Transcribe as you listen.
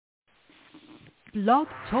Blog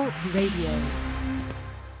Talk Radio.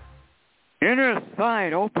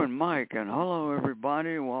 Innersight open mic, and hello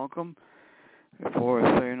everybody, welcome. Before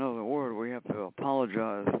I say another word, we have to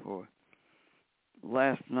apologize for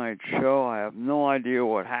last night's show. I have no idea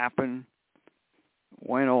what happened.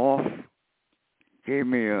 Went off, gave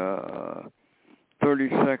me a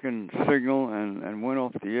 30-second signal and went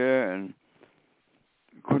off the air and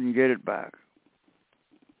couldn't get it back.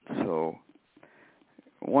 So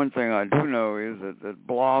one thing I do know is that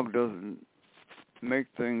blog doesn't make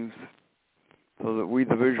things so that we,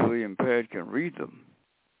 the visually impaired, can read them.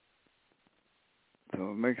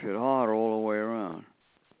 So it makes it hard all the way around.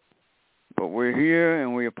 But we're here,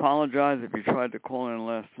 and we apologize if you tried to call in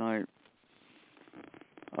last night.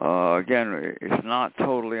 Again, it's not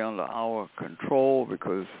totally under our control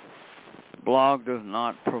because blog does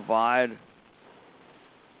not provide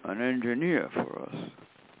an engineer for us,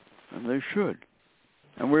 and they should.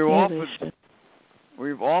 And we've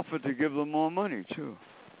offered to give them more money too.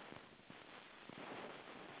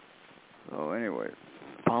 So anyway,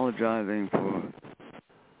 apologizing for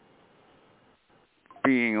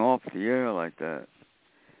being off the air like that.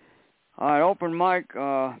 All right, open mic.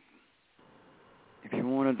 If you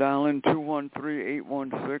want to dial in,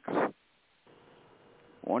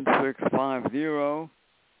 213-816-1650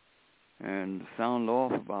 and sound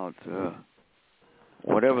off about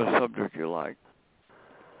whatever subject you like.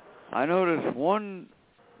 I noticed one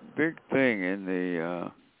big thing in the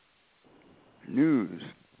news.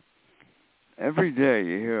 Every day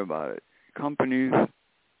you hear about it. Companies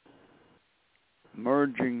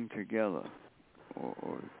merging together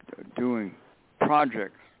or doing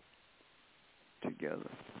projects together.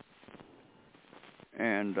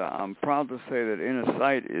 And I'm proud to say that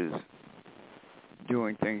Innersight is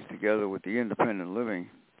doing things together with the Independent Living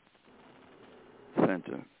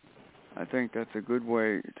Center. I think that's a good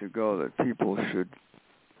way to go, that people should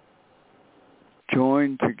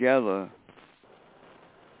join together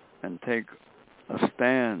and take a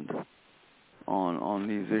stand on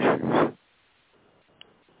these issues.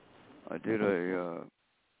 I did a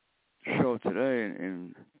show today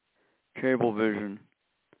in Cablevision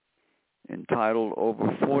entitled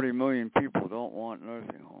 "Over 40 million people don't want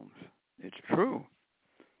nursing homes." It's true.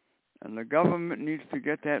 And the government needs to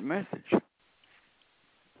get that message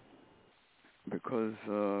because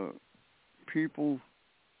people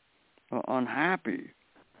are unhappy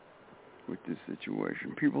with this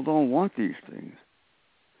situation. People don't want these things.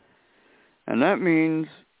 And that means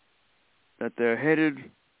that they're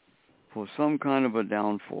headed for some kind of a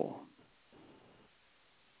downfall.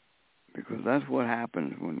 Because that's what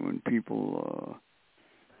happens when people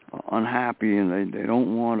are unhappy and they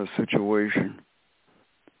don't want a situation.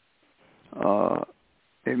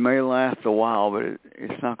 It may last a while, but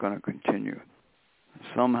it's not going to continue.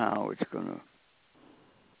 Somehow it's going to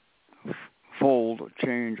fold or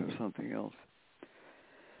change or something else.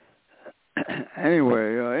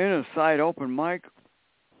 Anyway, Innersight open mic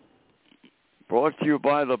brought to you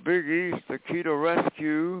by the Big East Akita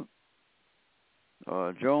Rescue.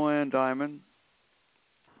 Joanne Diamond,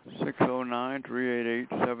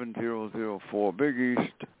 609-388-7004. Big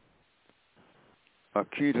East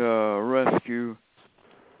Akita Rescue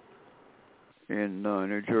in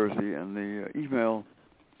New Jersey, and the email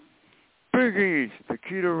Big East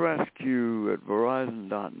Akita Rescue at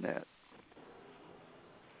Verizon.net.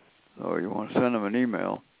 So you want to send them an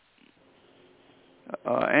email.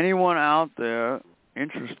 Anyone out there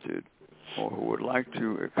interested or who would like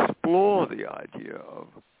to explore the idea of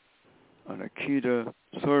an Akita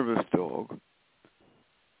service dog,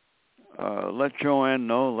 let Joanne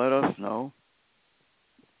know, let us know,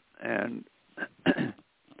 and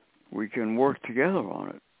we can work together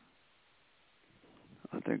on it.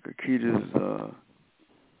 I think Akitas are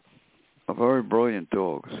very brilliant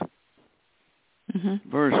dogs. Mm-hmm.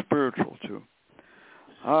 Very spiritual, too.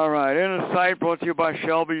 All right, Innersight brought to you by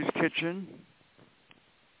Shelby's Kitchen.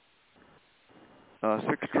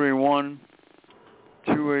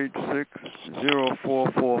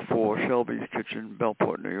 631-286-0444, Shelby's Kitchen,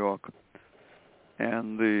 Bellport, New York.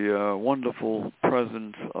 And the wonderful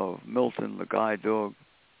presence of Milton, the guide dog.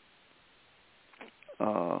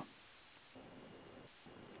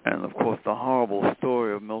 And, of course, the horrible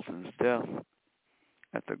story of Milton's death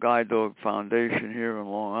at the Guide Dog Foundation here in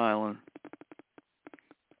Long Island.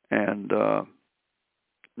 And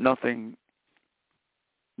nothing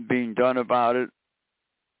being done about it.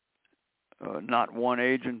 Not one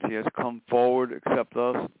agency has come forward except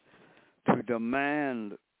us to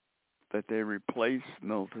demand that they replace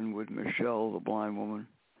Milton with Michelle, the blind woman.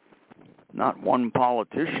 Not one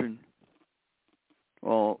politician.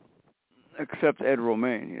 Well, except Ed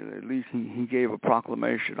Romaine. At least he gave a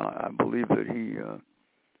proclamation. I believe that he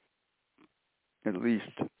at least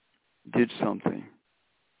did something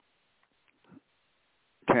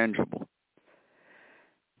tangible.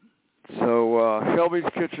 So Shelby's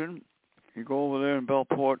Kitchen, you go over there in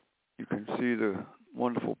Bellport, you can see the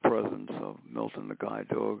wonderful presence of Milton the Guide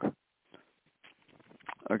Dog.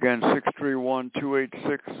 Again,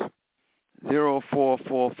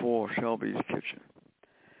 631-286-0444, Shelby's Kitchen.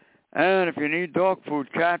 And if you need dog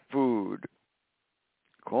food, cat food,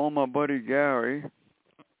 call my buddy Gary.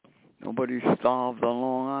 Nobody's starved on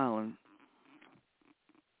Long Island.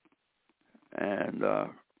 And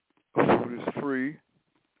food is free.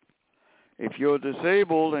 If you're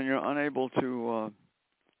disabled and you're unable to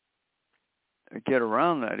get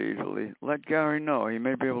around that easily, let Gary know. He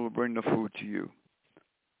may be able to bring the food to you.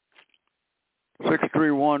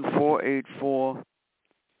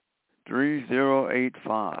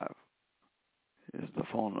 631-484-3085 is the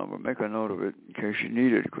phone number. Make a note of it in case you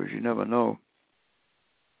need it, because you never know.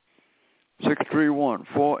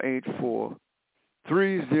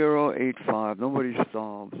 631-484-3085. Nobody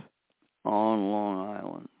starves on Long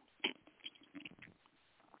Island.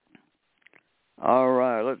 All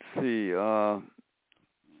right, let's see.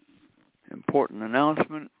 Important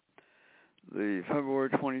announcement. The February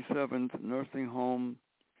 27th Nursing Home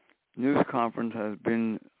News Conference has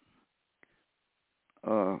been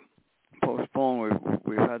postponed.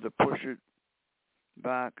 We've had to push it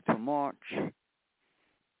back to March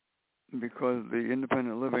because the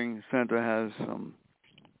Independent Living Center has some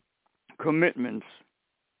commitments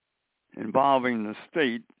involving the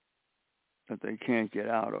state that they can't get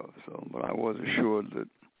out of. So, but I was assured that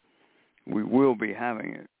we will be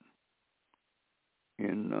having it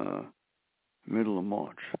in middle of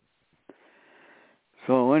March.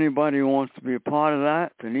 So anybody who wants to be a part of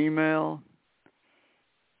that, can email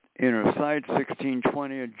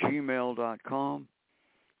Innersight1620@gmail.com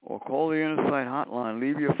or call the Innersight hotline.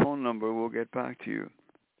 Leave your phone number. We'll get back to you.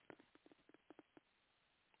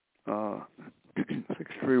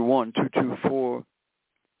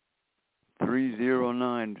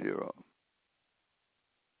 631-224-3090.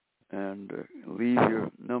 And leave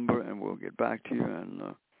your number and we'll get back to you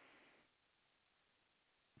and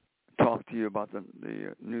talk to you about the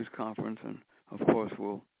news conference. And, of course,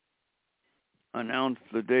 we'll announce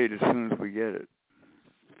the date as soon as we get it.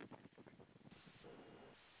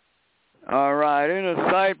 All right,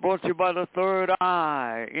 Innersight brought to you by the Third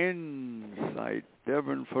Eye. Insight,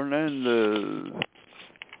 Devin Fernandez.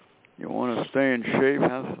 You want to stay in shape,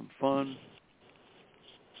 have some fun,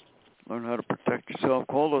 learn how to protect yourself.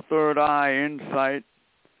 Call the Third Eye Insight,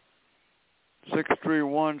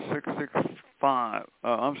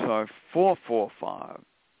 445.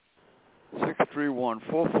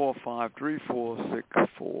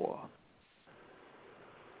 631-445-3464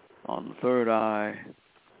 on the Third Eye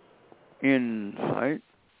Insight.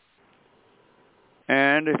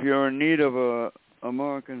 And if you're in need of a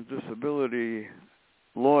Americans Disability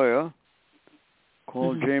lawyer,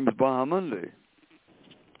 call James Bahamundi.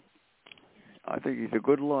 I think he's a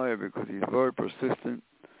good lawyer because he's very persistent.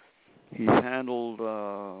 He's handled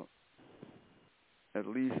at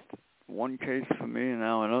least one case for me, and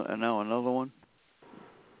now another one,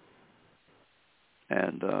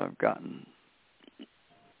 and I've gotten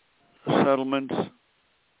settlements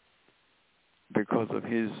because of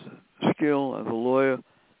his skill as a lawyer.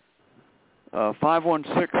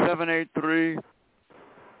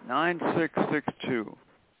 516-783-9662.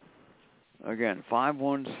 Again,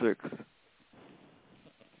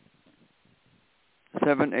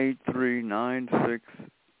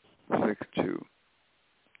 516-783-9662.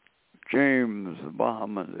 James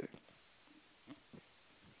Bahamundi.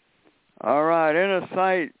 All right,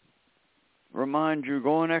 Innersight. Remind you,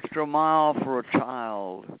 go an extra mile for a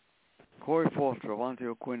child. Corey Foster, Avante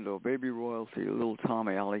Oquindo, Baby Royalty, Little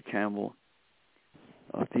Tommy, Allie Campbell,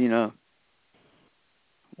 Athena.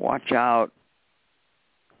 Watch out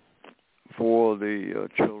for the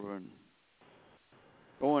children.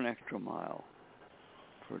 Go an extra mile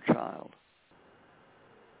for a child.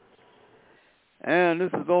 And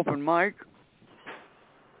this is Open Mic.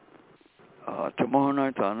 Tomorrow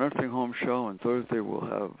night's our nursing home show, and Thursday we'll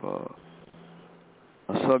have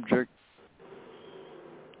a subject.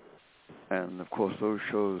 And, of course, those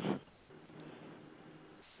shows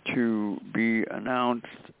to be announced.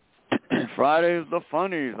 Friday is the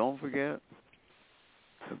funnies, don't forget.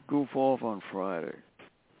 The goof off on Friday.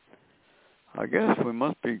 I guess we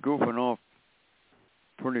must be goofing off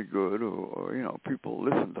pretty good, or you know, people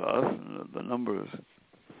listen to us, and the numbers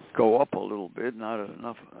go up a little bit, not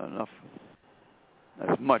enough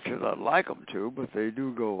as much as I'd like them to, but they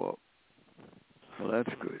do go up. Well,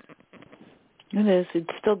 that's good. It is. It's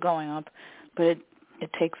still going up, but it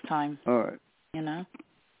takes time. All right. You know?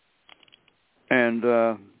 And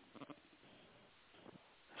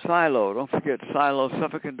SILO, don't forget SILO,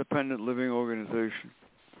 Suffolk Independent Living Organization.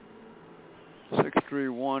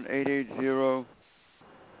 631-880-7929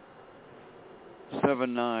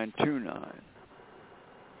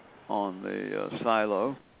 on the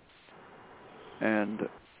SILO. And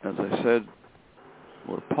as I said,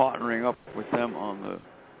 we're partnering up with them on the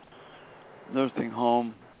nursing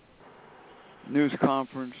home news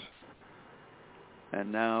conference, and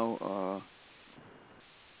now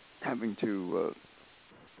having to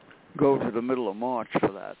go to the middle of March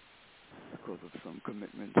for that because of some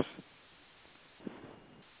commitments.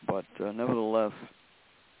 But nevertheless,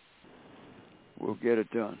 we'll get it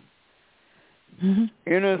done. Mm-hmm.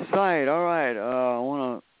 Innersight, all right. I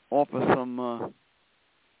want to offer some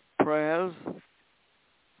prayers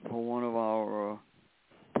for one of our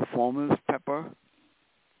performers, Pepper.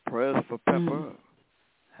 Prayers for Pepper. Mm-hmm.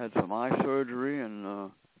 Had some eye surgery and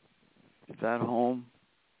is at home.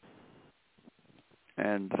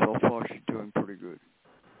 And so far she's doing pretty good.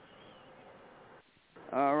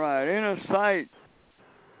 All right, Innersight.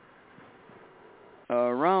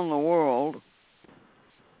 Around the world,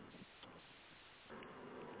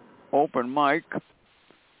 open mic,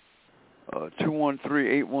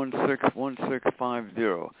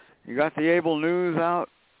 213-816-1650. You got the Able News out?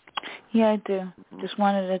 Yeah, I do. Just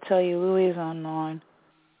wanted to tell you, Louis is on the line.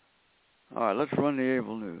 All right, let's run the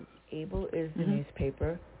Able News. Able is the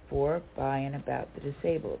newspaper for, by, and about the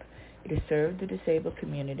disabled. It has served the disabled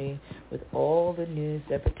community with all the news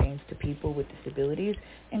that pertains to people with disabilities,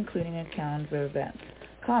 including a calendar of events,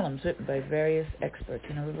 columns written by various experts,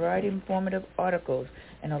 and a variety of informative articles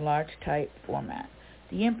in a large type format.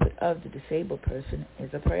 The input of the disabled person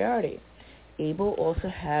is a priority. Able also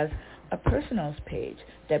has a personals page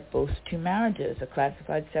that boasts 2 marriages, a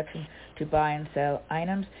classified section to buy and sell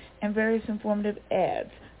items, and various informative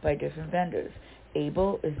ads by different vendors.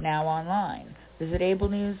 Able is now online. Visit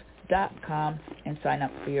ablenews.com and sign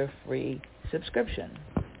up for your free subscription.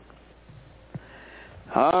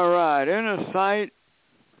 All right, Innersight,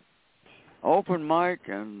 open mic,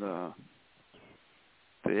 and the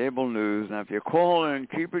Able News. Now, if you call in,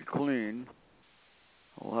 keep it clean.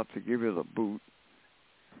 We'll have to give you the boot.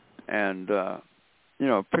 And,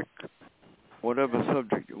 pick whatever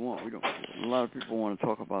subject you want. A lot of people want to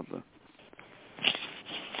talk about the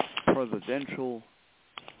presidential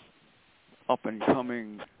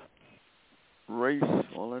up-and-coming race.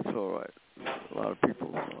 Well, that's all right. A lot of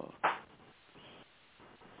people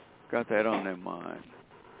got that on their mind.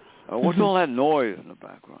 What's all that noise in the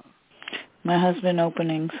background? My husband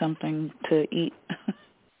opening something to eat.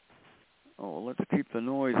 Oh, well, let's keep the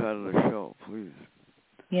noise out of the show, please.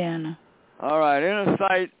 Yeah, I know. All right,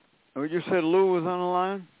 Innersight. You said Lou was on the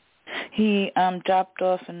line? He dropped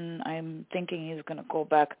off, and I'm thinking he's going to call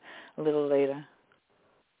back a little later.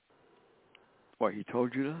 What, he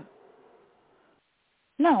told you that?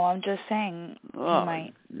 No, I'm just saying he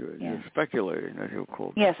might. You're speculating that he'll call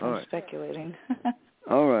back. Yes, I'm speculating.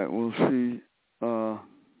 All right, we'll see.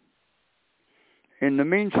 In the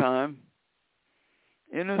meantime,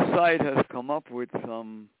 Innersight has come up with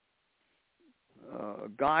some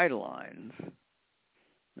guidelines.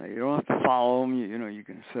 Now, you don't have to follow them. You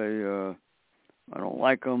can say, I don't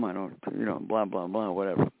like them, I don't, blah, blah, blah,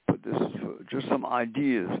 whatever. But this is just some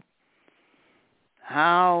ideas.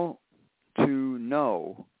 How to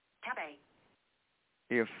know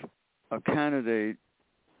if a candidate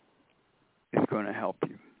is going to help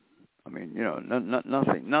you. I mean,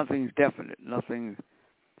 nothing's definite. Nothing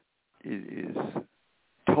is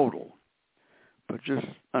total. But just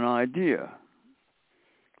an idea.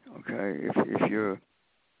 Okay, if you're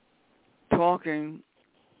talking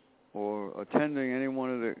or attending any one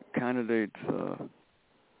of the candidates'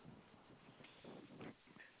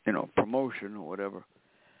 promotion or whatever,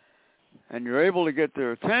 and you're able to get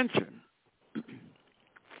their attention,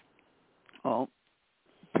 well,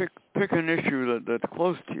 pick an issue that's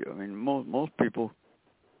close to you. I mean, most people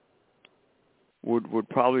would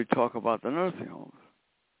probably talk about the nursing homes.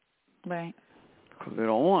 Right. Because they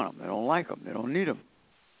don't want them. They don't like them. They don't need them.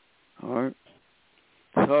 All right?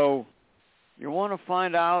 So you want to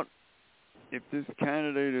find out if this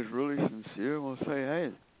candidate is really sincere. Well, say,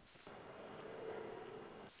 hey,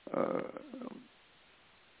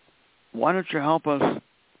 why don't you help us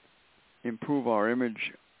improve our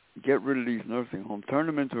image, get rid of these nursing homes, turn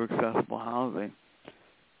them into accessible housing.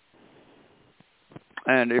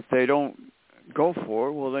 And if they don't go for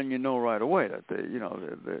it, well, then you know right away that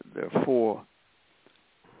they're for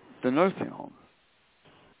the nursing homes.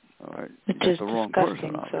 All right, which is the wrong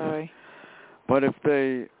disgusting. person, Sorry. But if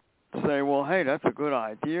they say, well, hey, that's a good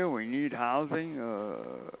idea. We need housing.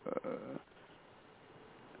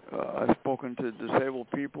 I've spoken to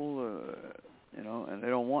disabled people, and they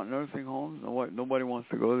don't want nursing homes. Nobody wants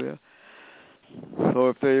to go there. So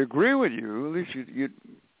if they agree with you, at least you'd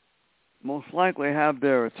most likely have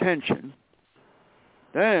their attention.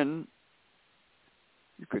 Then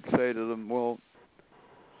you could say to them, well,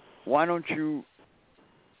 why don't you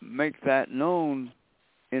make that known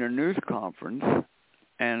in a news conference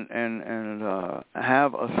and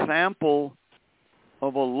have a sample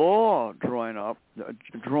of a law drawn up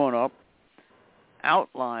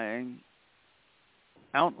outlining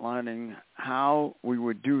how we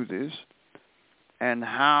would do this and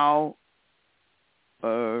how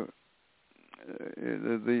the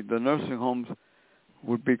nursing homes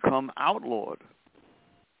would become outlawed,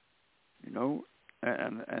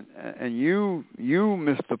 and you,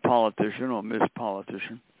 Mr. Politician or Miss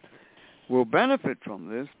Politician, will benefit from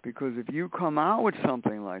this, because if you come out with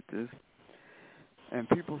something like this and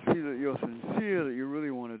people see that you're sincere, that you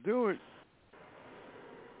really want to do it,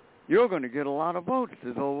 you're going to get a lot of votes.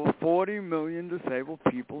 There's over 40 million disabled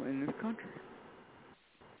people in this country.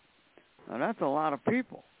 Now, that's a lot of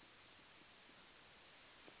people.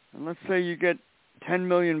 And let's say you get 10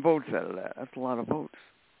 million votes out of that. That's a lot of votes.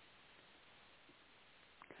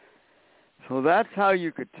 So that's how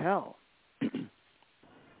you could tell.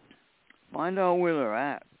 Find out where they're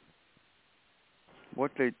at,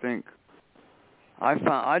 what they think.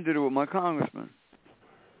 I did it with my congressman.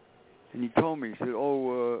 And he told me, he said,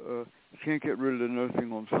 you can't get rid of the nursing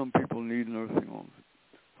homes. Some people need nursing homes.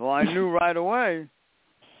 So I knew right away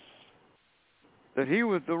that he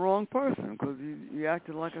was the wrong person, because he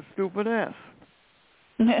acted like a stupid ass.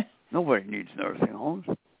 Nobody needs nursing homes.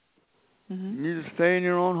 Mm-hmm. You need to stay in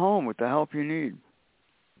your own home with the help you need.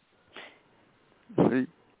 See?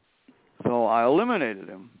 So I eliminated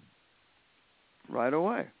him right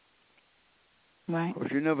away. Right. Of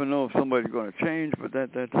course, you never know if somebody's going to change, but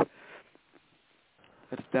that's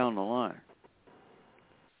down the line.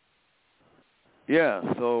 Yeah,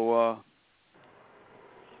 so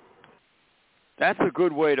that's a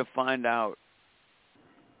good way to find out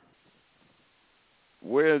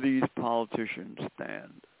where these politicians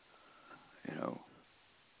stand.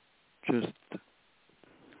 Just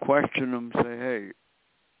question them, say, hey,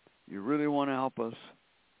 you really want to help us?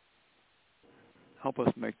 Help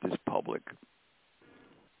us make this public.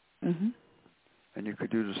 Mm-hmm. And you could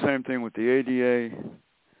do the same thing with the ADA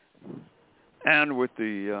and with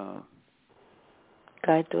the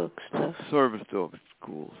guide dog stuff. Service dog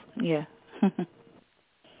schools. Yeah.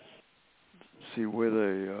 See where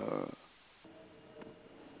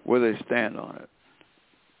they stand on it.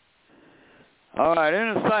 All right,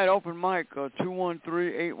 Innersight open mic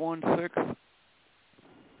 213-816-1650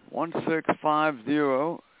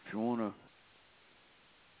 if you want to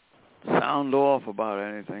sound off about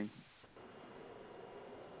anything.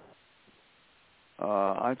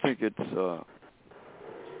 I think it's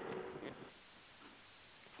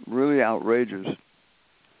really outrageous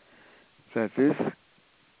that this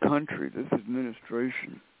country, this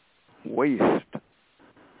administration, waste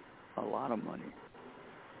a lot of money.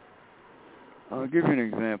 I'll give you an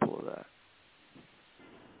example of that.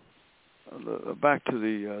 Back to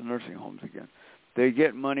the nursing homes again. They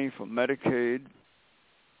get money from Medicaid.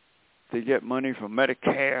 They get money from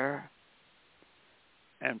Medicare.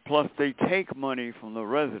 And plus they take money from the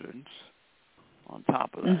residents on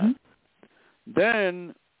top of that. Mm-hmm.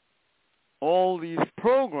 Then all these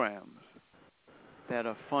programs that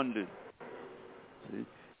are funded, see,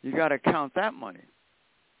 you got to count that money.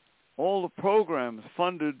 All the programs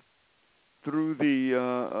funded through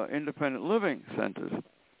the independent living centers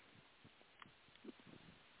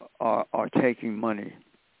are taking money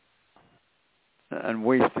and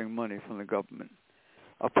wasting money from the government.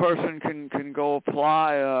 A person can go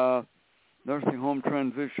apply nursing home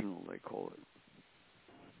transitional, they call it.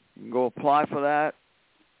 You can go apply for that.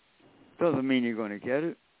 Doesn't mean you're going to get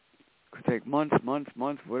it. Could take months,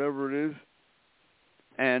 whatever it is.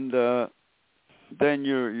 And then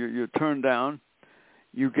you're turned down.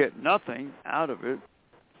 You get nothing out of it.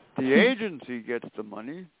 The agency gets the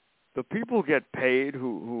money. The people get paid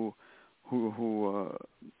who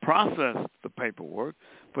process the paperwork,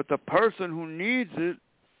 but the person who needs it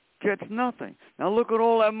gets nothing. Now look at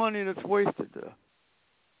all that money that's wasted there.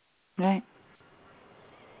 Right.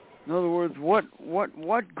 In other words, what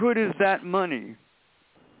good is that money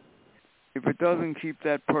if it doesn't keep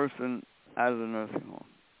that person out of the nursing home?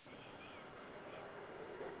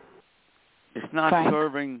 It's not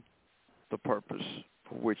serving the purpose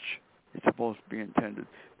for which it's supposed to be intended,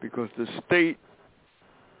 because the state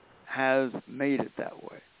has made it that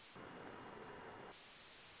way.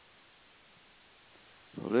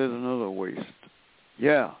 So there's another waste.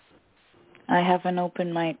 Yeah. I have an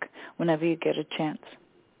open mic whenever you get a chance.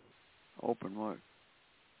 Open mic.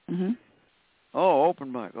 Mhm. Oh,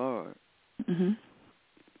 open mic. All right. Mhm.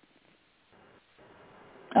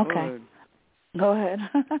 Okay. Go ahead.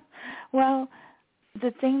 Well,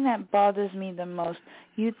 the thing that bothers me the most,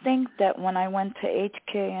 you'd think that when I went to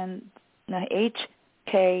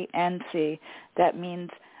HKNC, that means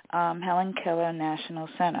Helen Keller National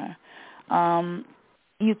Center,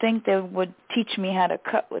 you think they would teach me how to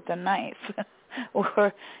cut with a knife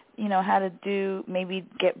or, how to do, maybe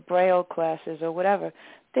get Braille classes or whatever.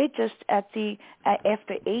 They just, after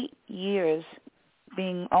 8 years,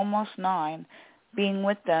 being almost 9, being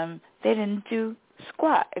with them, they didn't do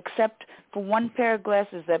squat except for one pair of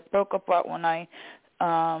glasses that broke apart when it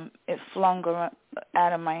flung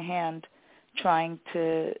out of my hand trying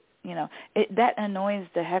to, that annoys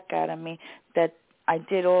the heck out of me that I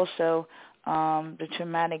did also the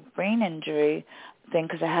traumatic brain injury thing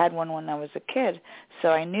because I had one when I was a kid. So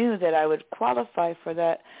I knew that I would qualify for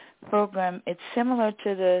that program. It's similar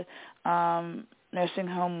to the nursing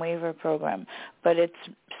home waiver program, but it's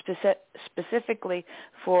specifically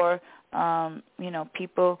for,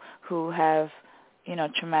 people who have,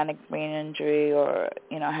 traumatic brain injury or,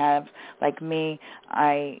 have, like me,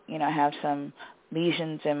 I, have some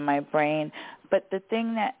lesions in my brain. But the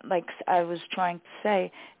thing that, like I was trying to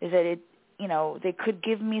say, is that they could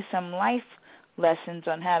give me some life lessons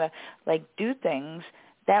on how to, do things.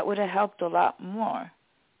 That would have helped a lot more,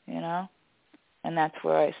 and that's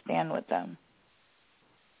where I stand with them.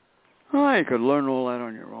 Oh, you could learn all that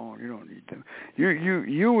on your own. You don't need to.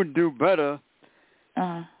 You would do better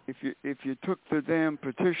if you took the damn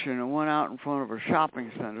petition and went out in front of a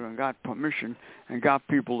shopping center and got permission and got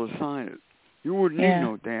people to sign it. You wouldn't need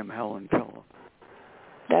no damn Helen Keller.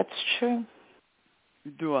 That's true.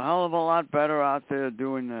 You'd do a hell of a lot better out there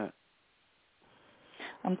doing that.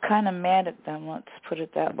 I'm kind of mad at them, let's put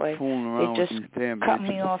it that way. They just cut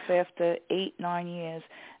me off after 8-9 years,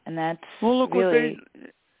 and that's really...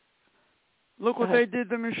 Look what they did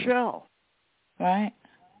to Michelle. Right.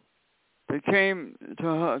 They came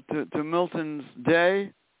to Milton's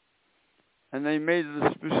day, and they made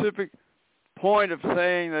the specific point of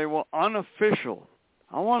saying they were unofficial.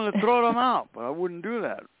 I wanted to throw them out, but I wouldn't do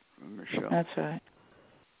that, Michelle. That's right.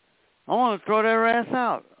 I want to throw their ass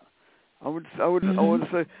out. I would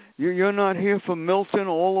say, you're not here for Milton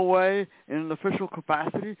all the way in an official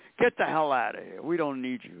capacity? Get the hell out of here. We don't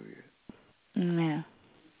need you here. Yeah.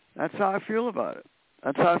 That's how I feel about it.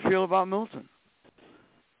 That's how I feel about Milton.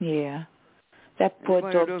 Yeah. That poor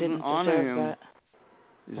Anybody dog doesn't didn't honor deserve him, that.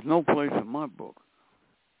 There's no place in my book.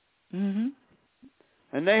 Mm-hmm.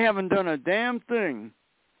 And they haven't done a damn thing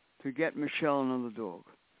to get Michelle another dog.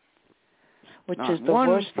 Which Not is the one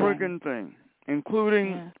worst friggin' thing,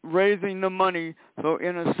 including raising the money so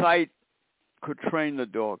Innersight could train the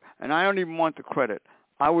dog. And I don't even want the credit.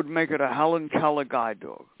 I would make it a Helen Keller guide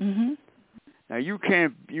dog. Mm-hmm. Now you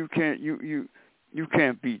can't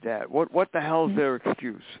beat that. What the hell's their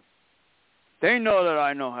excuse? They know that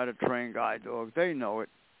I know how to train guide dogs. They know it.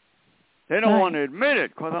 They don't want to admit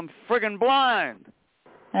it because I'm friggin' blind.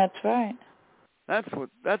 That's right. That's what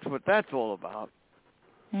that's all about.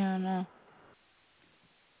 Yeah, I know.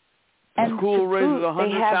 The school raises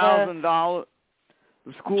 $100,000.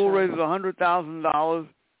 The school raises $100,000,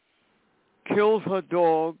 kills her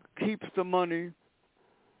dog, keeps the money.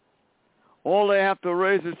 All they have to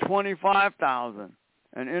raise is $25,000,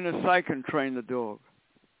 and Innersight can train the dog.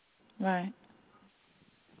 Right.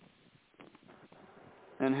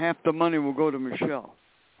 And half the money will go to Michelle.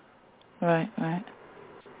 Right.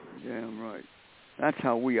 Damn right. That's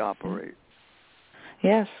how we operate.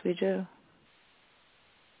 Yes, we do.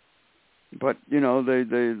 But they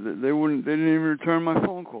didn't even return my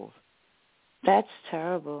phone calls. That's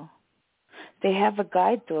terrible. They have a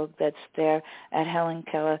guide dog that's there at Helen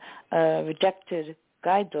Keller, a rejected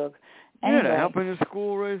guide dog. Anyway, Yeah, they're helping the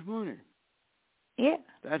school raise money. Yeah.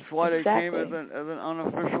 That's why they came as an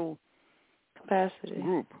unofficial capacity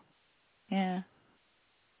group. Yeah.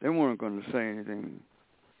 They weren't going to say anything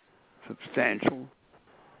substantial.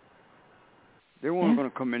 They weren't going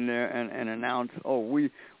to come in there and announce,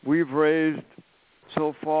 we've raised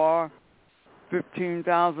so far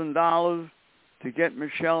 $15,000 to get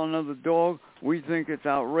Michelle another dog. We think it's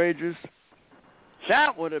outrageous.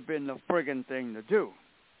 That would have been the friggin' thing to do.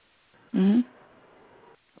 Mm-hmm.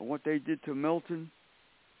 And what they did to Milton,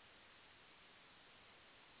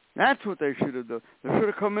 that's what they should have done. They should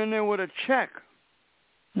have come in there with a check.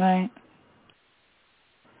 Right.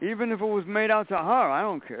 Even if it was made out to her, I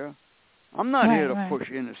don't care. I'm not here to push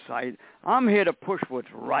Innersight. I'm here to push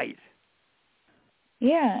what's right.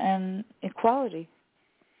 Yeah, and equality.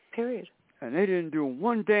 Period. And they didn't do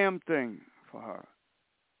one damn thing for her.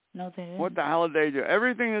 No, they didn't. What the hell did they do?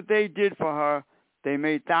 Everything that they did for her, they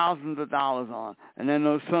made thousands of dollars on. And then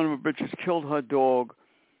those son of a bitches killed her dog.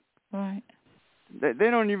 Right. They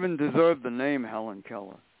don't even deserve the name Helen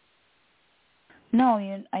Keller. No,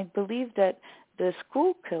 I believe that the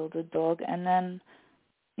school killed the dog, and then,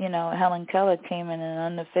 Helen Keller came in an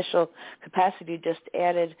unofficial capacity, just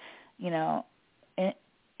added,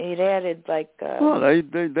 it added like... well,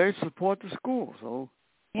 they support the school, so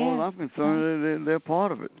yeah. as far as I'm concerned, they're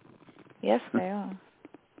part of it. Yes, they are.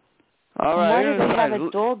 All right. Why do they have a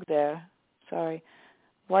dog there? Sorry.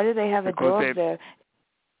 Why do they have a dog there?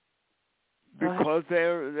 Because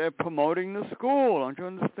they're promoting the school. Don't you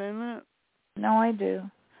understand that? No, I do.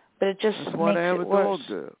 But it just That's why makes they have it a worse. dog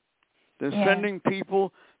there. They're sending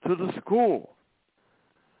people to the school.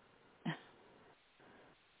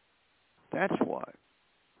 That's why.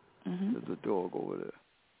 Mm-hmm. There's a dog over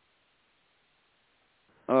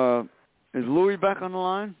there. Is Louis back on the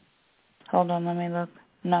line? Hold on, let me look.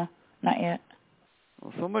 No, not yet.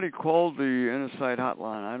 Well, somebody called the Innersight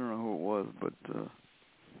hotline. I don't know who it was, but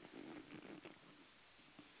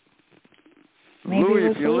Maybe Louis, it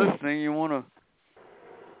was if you're Louis. listening, you want to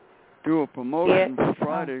do a promotion for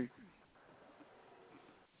Friday,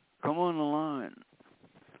 come on the line.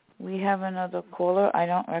 We have another caller. I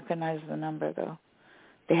don't recognize the number, though.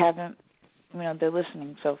 They haven't, they're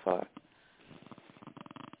listening so far.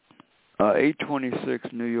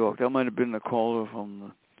 826 New York. That might have been the caller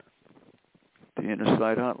from the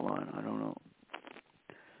Innersight hotline. I don't know.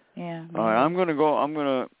 Yeah. All right, I'm gonna go. I'm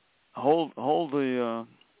gonna hold the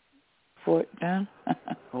fort down.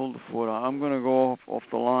 Hold the fort. I'm gonna go off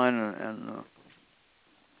the line and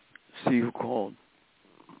see who called.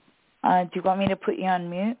 Do you want me to put you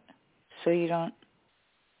on mute so you don't,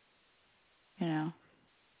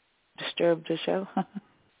 disturb the show?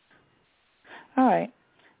 All right.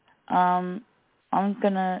 I'm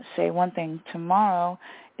going to say one thing. Tomorrow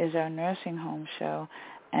is our nursing home show,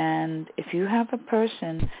 and if you have a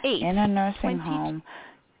person in a nursing home...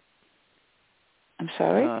 I'm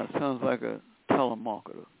sorry? It sounds like a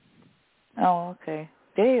telemarketer. Oh, okay.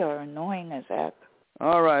 They are annoying as heck.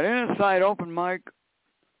 All right. Innersight open mic,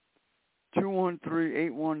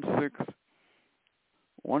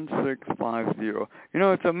 213-816-1650.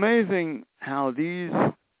 It's amazing how these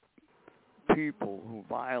people who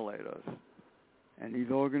violate us and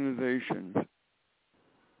these organizations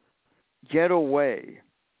get away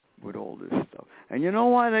with all this stuff. And you know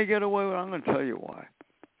why they get away with it? I'm going to tell you why.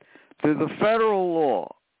 There's a federal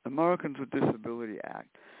law, Americans with Disability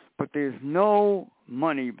Act, but there's no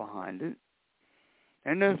money behind it,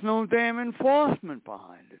 and there's no damn enforcement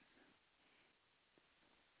behind it.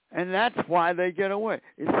 And that's why they get away.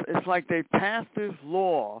 It's like they passed this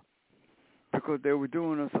law because they were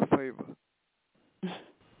doing us a favor.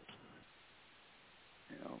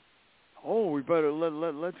 We better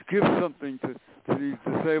let's give something to these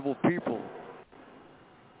disabled people.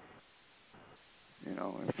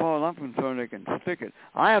 As far as I'm concerned, they can stick it.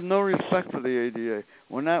 I have no respect for the ADA.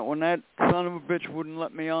 When that son of a bitch wouldn't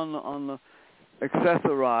let me on the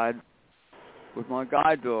accessor ride with my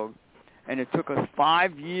guide dog, and it took us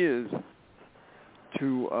 5 years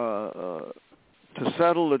to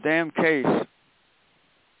settle the damn case,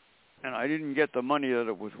 and I didn't get the money that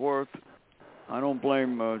it was worth. I don't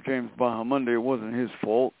blame James Bahamundi. It wasn't his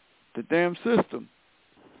fault. The damn system.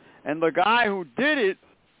 And the guy who did it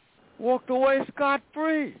walked away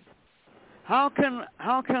scot-free. How can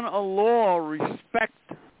a law respect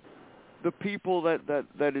the people that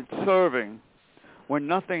it's serving when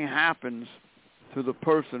nothing happens to the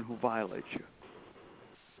person who violates you?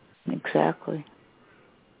 Exactly.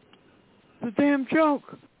 It's a damn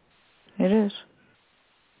joke. It is.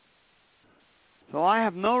 So I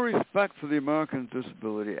have no respect for the Americans with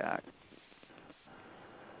Disability Act.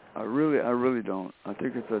 I really don't. I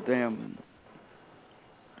think it's a damn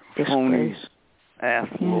phony ass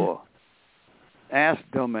law. Ass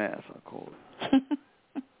dumbass, I call it.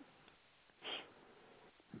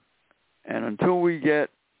 And until we get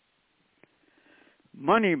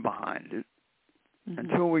money behind it,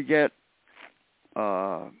 until we get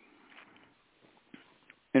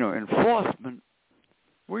enforcement,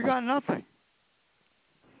 we got nothing.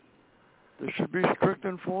 There should be strict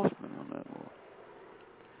enforcement on that law.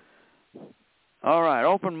 All right,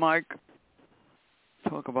 open mic.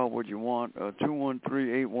 Talk about what you want.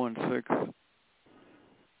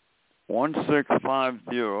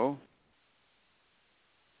 213-816-1650.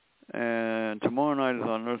 And tomorrow night is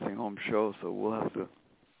our nursing home show, so we'll have to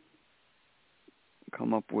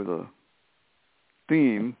come up with a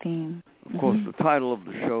theme. Of course, the title of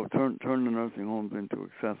the show, Turn the Nursing Homes into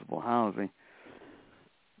Accessible Housing.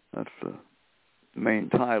 That's the main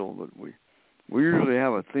title, but we usually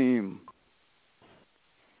have a theme.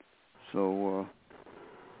 So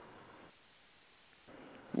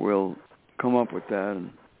we'll come up with that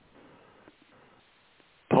and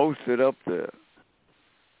post it up there.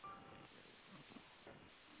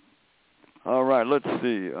 All right, let's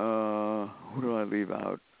see. Who do I leave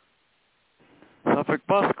out? Suffolk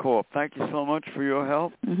Bus Corp. Thank you so much for your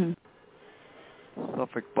help.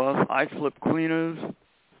 Suffolk Bus, Islip Cleaners,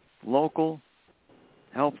 local,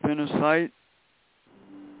 help Innersight.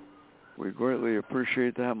 We greatly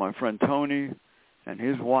appreciate that. My friend Tony and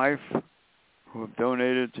his wife, who have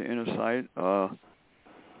donated to Innersight.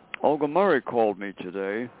 Olga Murray called me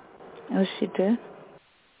today. Oh, she did?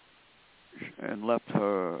 And left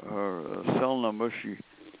her cell number.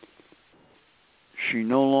 She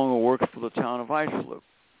no longer works for the town of Islip.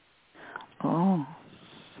 Oh.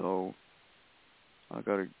 So I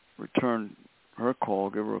got to return her call,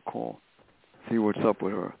 give her a call, see what's up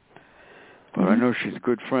with her. But I know she's a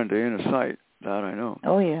good friend to Innersight. That I know.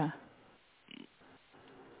 Oh, yeah.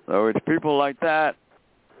 So it's people like that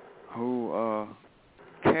who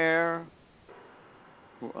care,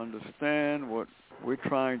 who understand what we're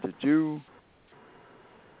trying to do,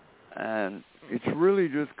 and it's really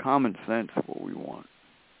just common sense what we want.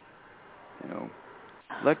 You know,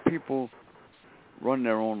 let people run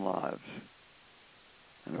their own lives.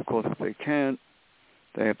 And of course, if they can't,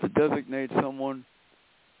 they have to designate someone.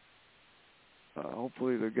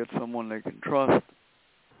 Hopefully they'll get someone they can trust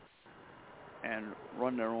and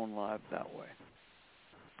run their own lives that way.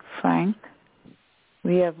 Frank,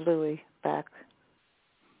 we have Louis back.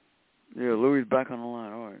 Yeah, Louis back on the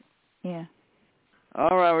line. All right. Yeah.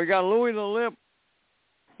 All right, we got Louis the Lip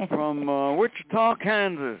from Wichita,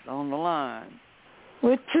 Kansas on the line.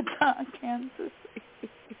 Wichita, Kansas.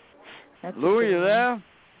 Louis, you there?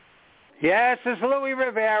 Yes, it's Louis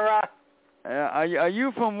Rivera. Are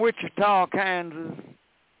you from Wichita, Kansas?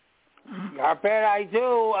 I bet I do.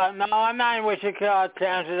 No, I'm not in Wichita,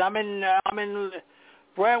 Kansas. I'm in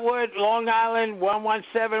Brentwood, Long Island,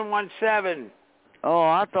 11717. Oh,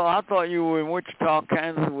 I thought you were in Wichita,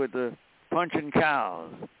 Kansas with the punching cows.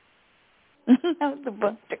 Not the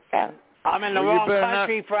bunch of cows. I'm in the wrong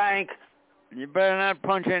country, Frank. You better not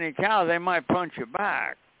punch any cows. They might punch you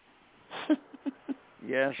back.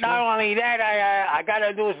 Yes. Not only that, I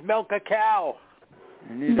gotta do is milk a cow.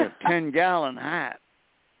 You need a 10-gallon hat.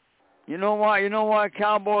 You know why? You know why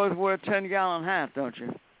cowboys wear 10-gallon hats, don't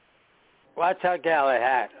you? What's a gallon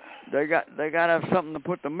hat? They got to have something to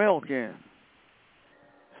put the milk in.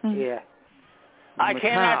 Yeah. I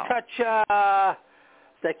cannot touch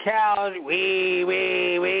the cow. Wee,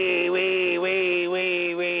 wee, wee, wee, wee,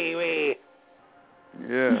 wee, wee, wee.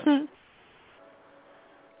 Yeah.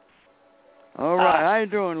 All right. How you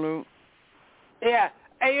doing, Lou? Yeah.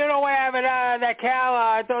 Hey, you know what happened? That cow,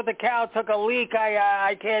 I thought the cow took a leak.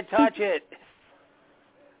 I can't touch it.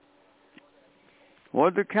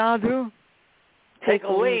 What'd the cow do? Take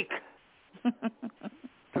a leak.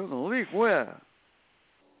 Took a leak where?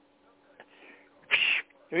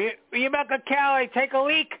 You milk a cow, they take a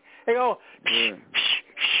leak, they go... Yeah.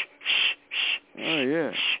 Oh,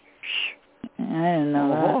 yeah. I didn't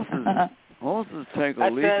know that. Horses take a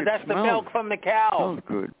leak. That's the milk from the cow. Smells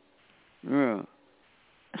good. Yeah.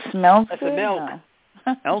 Smells that's good? The milk.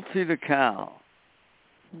 No. Elsie the cow.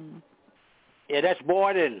 Yeah, that's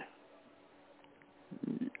Borden.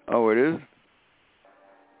 Oh, it is?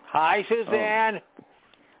 Hi, Suzanne. Oh.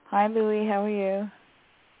 Hi, Louie. How are you?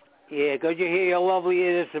 Yeah, good to hear your lovely,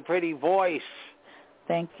 it's a pretty voice.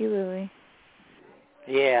 Thank you, Louie.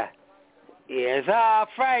 Yeah. Yes,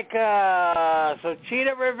 Frank, so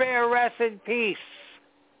Cheetah Rivera, rest in peace.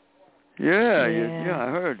 Yeah,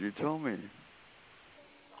 I heard. You told me.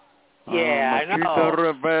 Yeah, I know. Cheetah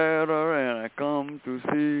Rivera, and I come to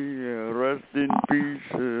see, rest in peace,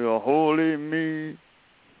 holy me.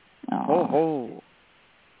 Ho, ho.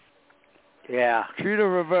 Yeah. Cheetah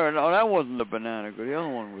Rivera. No, that wasn't the banana. The other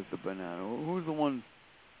one was the banana. Who's the one?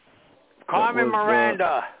 Carmen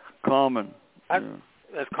Miranda. Carmen.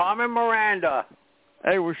 That's Carmen Miranda.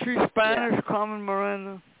 Hey, was she Spanish, Carmen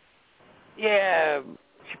Miranda? Yeah.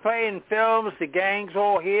 She played in films, The Gang's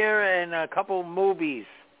All Here, and a couple movies.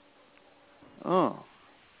 Oh.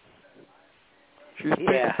 She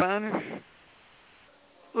speaks Spanish?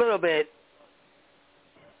 A little bit.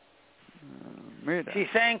 She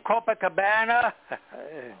sang Copacabana.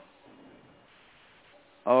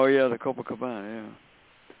 Oh, yeah, the Copacabana,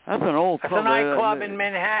 That's an old That's club. a nightclub in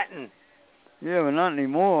Manhattan. Yeah, but not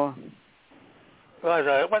anymore. What's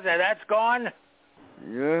that? That's gone?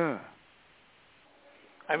 Yeah.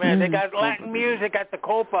 I mean, they got Latin music at the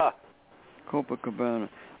Copa. Copacabana.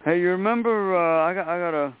 Hey, you remember, I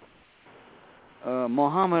got a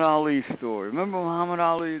Muhammad Ali story. Remember Muhammad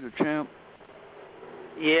Ali, the champ?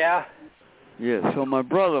 Yeah. Yeah, so my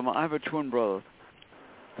brother, I have a twin brother.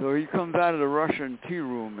 So he comes out of the Russian tea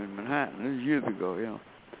room in Manhattan. This is years ago, you know.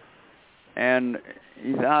 And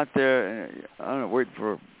he's out there, I don't know, waiting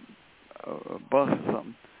for a bus or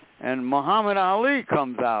something. And Muhammad Ali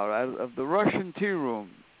comes out of the Russian tea room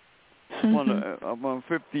on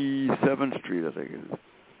 57th Street, I think it is.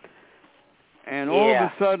 And all of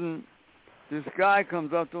a sudden, this guy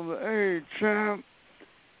comes up to him, hey, champ.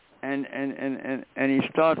 And he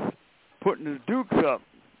starts putting his dukes up,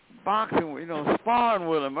 boxing, you know, sparring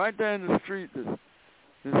with him right there in the street. This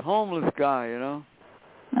homeless guy, you know.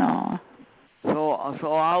 No.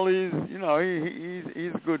 So Ali's, you know,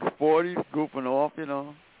 he's a good sport. He's goofing off, you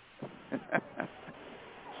know.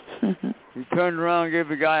 He turned around and gave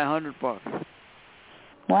the guy $100.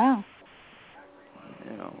 Wow.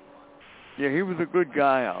 You know. Yeah, he was a good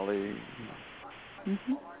guy, Ali.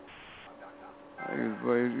 Mhm.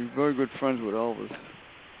 He's very good friends with Elvis.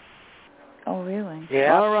 Oh, really?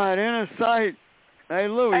 Yeah. All right, Innersight. Hey,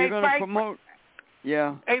 Lou, you're going to promote?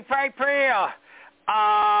 Yeah. Hey, Frank PERINO.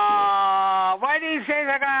 One of these days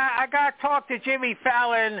I got to talk to Jimmy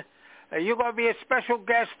Fallon. You're going to be a special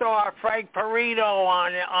guest star, Frank PERINO,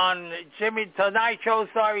 on Jimmy Tonight Show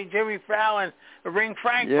starring Jimmy Fallon. Bring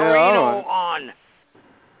Frank PERINO on.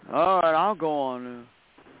 All right, I'll go on.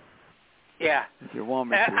 Yeah. If you want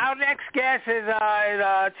me to. Our next guest is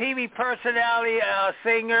a TV personality,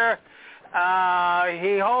 singer.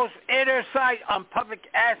 He hosts Innersight on public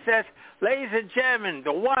access. Ladies and gentlemen,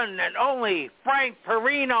 the one and only Frank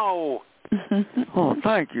PERINO. Oh,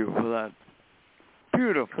 thank you for that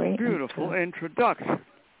beautiful, beautiful introduction.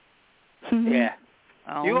 Yeah.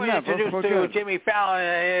 You were introduced to Jimmy Fallon,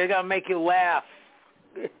 and it's going to make you laugh.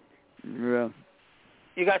 Yeah.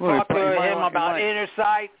 You got to talk to him about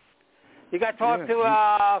Innersight. You got to talk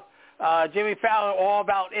to Jimmy Fallon all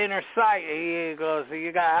about Innersight. He goes,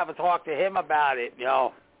 you got to have a talk to him about it, you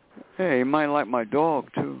know. Hey, he might like my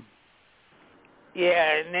dog, too.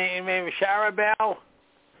 Yeah, name is Charabelle.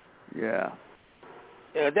 Yeah.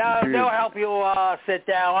 They'll help you sit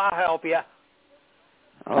down. I'll help you.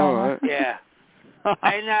 All right. Yeah.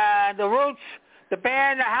 And the Roots, the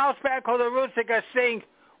band, the house band called the Roots, they're going to sing,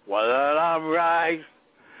 whether I'm right,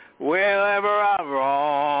 wherever I'm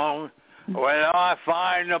wrong, when I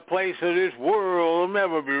find a place in this world, I'll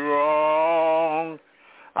never be wrong.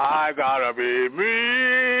 I gotta be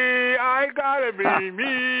me. I gotta be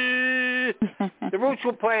me. The Roots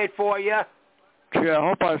will play it for you. Gee, I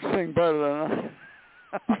hope I sing better than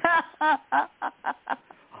that.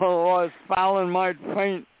 Otherwise, Fallon might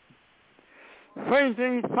faint.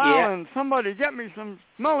 Fainting Fallon. Yeah. Somebody get me some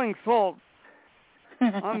smelling salt.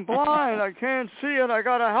 I'm blind. I can't see it. I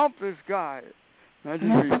gotta help this guy.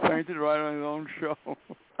 Imagine if he fainted right on his own show.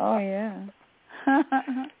 Oh, yeah. I'd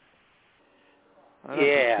have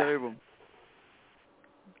to save him.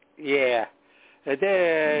 Yeah.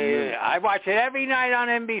 I watch it every night on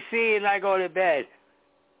NBC and I go to bed.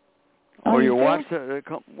 Oh, you watch it?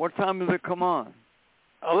 What time does it come on?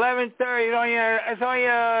 11:30. It's only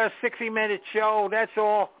a 60-minute show. That's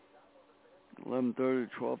all. 11:30,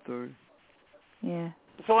 12:30. Yeah.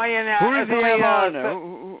 So I who does he have on there?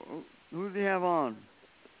 Who does he have on?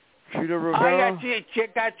 Cheetah Rivera? I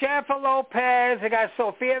got Jennifer Lopez. I got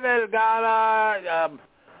Sofia Vergara,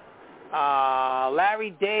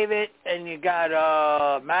 Larry David, and you got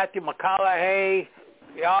Matthew McConaughey.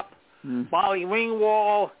 Yup. Molly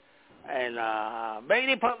Ringwald. And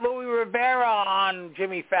maybe put Louis Rivera on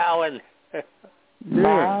Jimmy Fallon.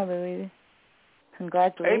 Wow, Louis.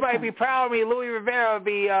 Congratulations. Everybody be proud of me. Louis Rivera would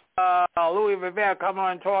be Louis Rivera come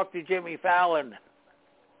on and talk to Jimmy Fallon.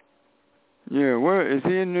 Yeah, where is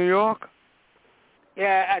he in New York?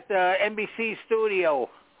 Yeah, at the NBC studio.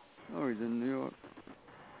 Oh, he's in New York.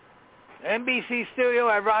 NBC studio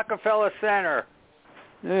at Rockefeller Center.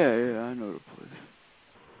 Yeah, I know the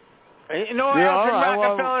place. You know what else in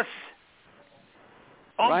Rockefeller?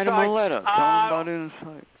 Write him a letter. Tell him about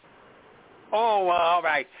Innersight. Oh, well, all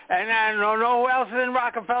right. And then know who else is in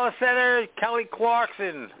Rockefeller Center? Kelly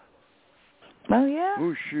Clarkson. Oh, yeah?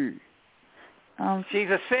 Who's she? She's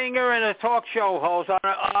a singer and a talk show host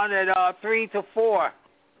on at 3 to 4.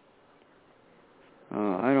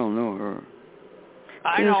 I don't know her.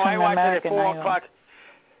 I know. I watch it at 4 o'clock.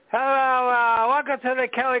 Hello, welcome to the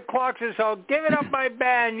Kelly Clarkson Show. Give it up, my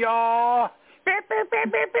band, y'all. Beep,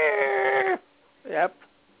 Yep.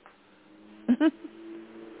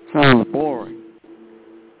 Sounds boring.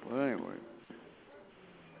 But anyway.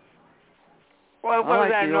 What was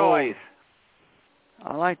that noise?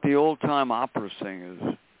 I like the old-time opera singers.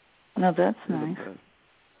 No, that's nice.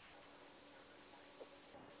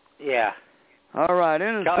 Yeah. All right,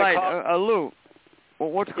 Innersight. Lou,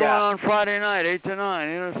 what's going on Friday night, 8 to 9,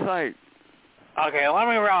 Innersight? Okay, let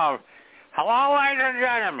me roll. Hello, ladies and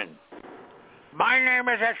gentlemen. My name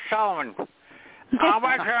is Ed Sullivan. I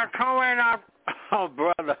want to come in on... Oh,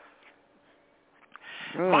 brother.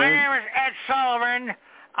 My name is Ed Sullivan.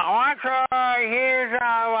 I want to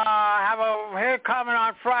here coming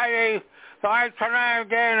on Friday night tonight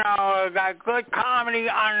again. Got good comedy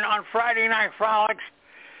on Friday Night Frolics.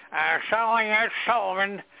 Selling Ed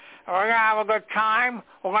Sullivan. We're going to have a good time.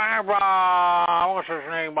 We're going to have, what's his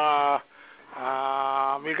name? We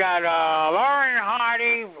got Lauren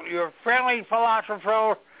Hardy, your friendly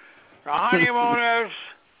philosopher, the Honeymooners,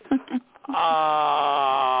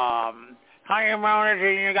 and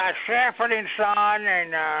you got Sanford and Son,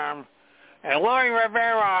 and Louis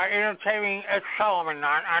Rivera entertaining Ed Sullivan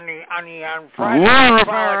on Friday. Louis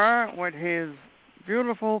Rivera with his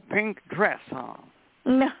beautiful pink dress on.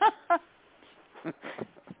 I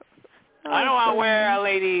don't want to wear a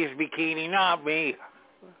lady's bikini, not me.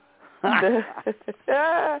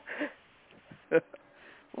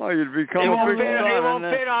 Well, you'd become it a big star. It won't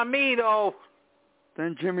fit on me, though.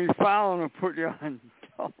 Then Jimmy Fallon will put you on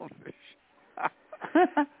television.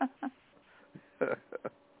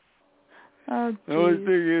 Oh, the only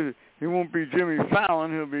thing is, he won't be Jimmy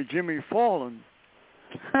Fallon, he'll be Jimmy Fallon.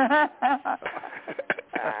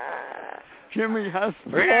 Jimmy has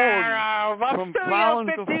fallen from Fallon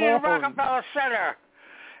to Fallon. Rockefeller Center.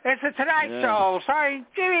 It's the Tonight Show, starring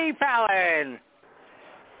Jimmy Fallon.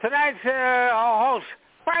 Tonight's host,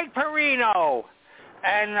 Frank PERINO,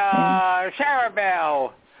 and Sarah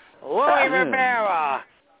Bell, Louis Rivera.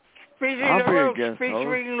 Featuring the Roots,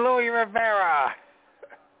 featuring Louis Rivera.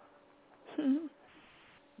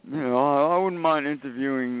 I wouldn't mind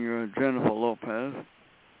interviewing Jennifer Lopez.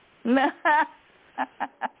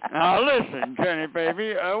 Now listen, Jenny,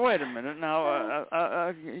 baby. Wait a minute.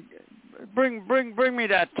 Now, bring me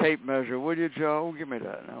that tape measure, will you, Joe? Give me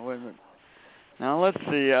that. Now, wait a minute. Now let's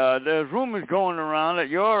see. There's rumors going around that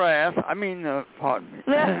your ass. I mean, pardon me.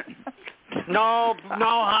 No,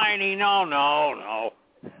 Heine. No.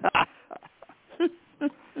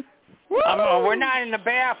 We're not in the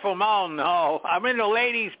bathroom. Oh no, I'm in the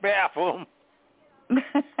ladies' bathroom.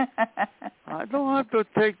 I don't have to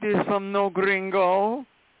take this from no gringo.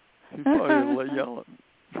 She's probably yelling.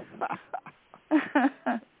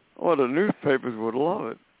 Oh, the newspapers would love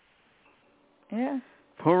it. Yeah.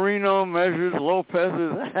 PERINO measures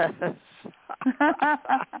Lopez's ass.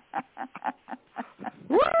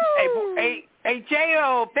 Hey,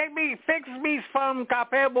 J.O., fix me some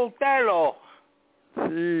café butelo.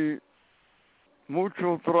 Sí,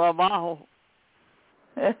 mucho trabajo.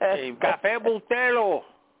 Hey, café butelo.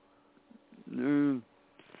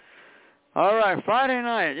 All right, Friday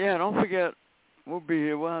night. Yeah, don't forget. We'll be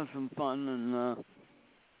here. We'll have some fun, and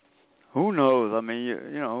who knows? I mean,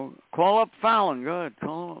 you know, call up Fallon. Go ahead,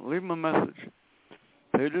 call him. Leave him a message.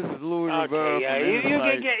 Hey, this is Louis Rivera. Yeah,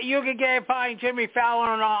 you can find Jimmy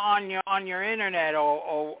Fallon on your internet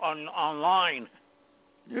or online.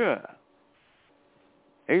 Yeah.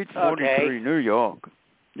 843 New York.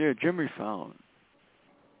 Yeah, Jimmy Fallon.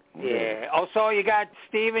 Yeah. Also, you got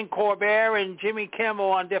Stephen Colbert and Jimmy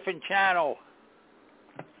Kimmel on different channels.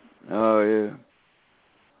 Oh, yeah.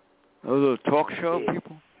 Those are talk show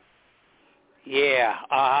people?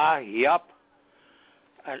 Yeah. Yup.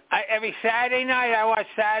 Every Saturday night, I watch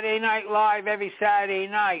Saturday Night Live every Saturday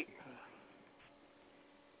night.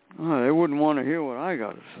 Oh, they wouldn't want to hear what I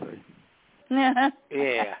got to say.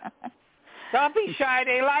 Yeah. Don't be shy.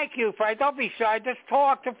 They like you, Frank. Don't be shy. Just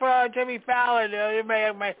talk to Jimmy Fallon.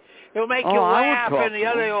 He'll make you laugh in the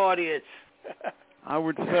other audience. I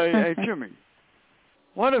would say, hey, Jimmy,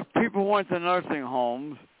 what if people went to nursing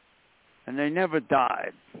homes and they never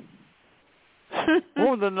died? What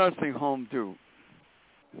would the nursing home do?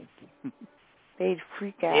 They'd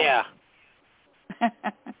freak out. Yeah.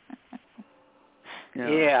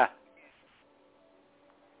 Yeah.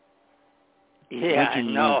 Yeah, I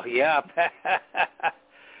know. Yep.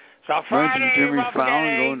 So Friday, Jimmy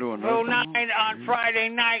Fallon going to a night on Friday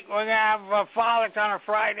night, we're gonna have frolics on a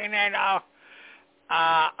Friday night.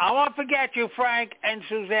 I won't forget you, Frank and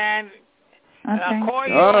Suzanne. Okay. And I'll call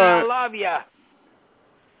you and I love you.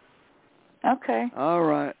 Okay. All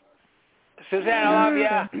right. Suzanne, I love you.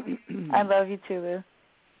 I love you too, Lou.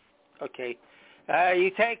 Okay. You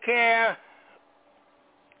take care.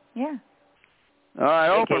 Yeah. All right,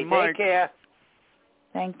 Okay, open mic. take care.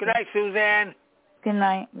 Thank Good you. night, Suzanne. Good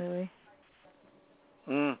night, Louie.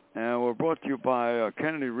 And we're brought to you by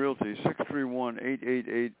Kennedy Realty,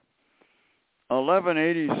 631-888-1186.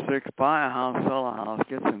 Buy a house, sell a house,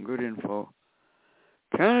 get some good info.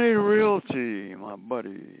 Kennedy Realty, my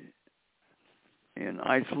buddy, in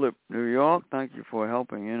Islip, New York. Thank you for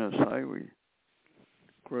helping Innersight. We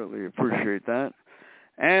greatly appreciate that.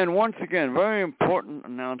 And once again, very important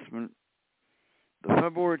announcement. The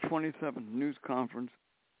February 27th news conference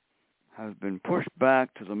has been pushed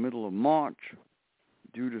back to the middle of March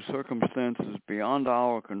due to circumstances beyond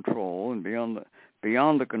our control and beyond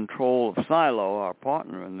the control of Silo, our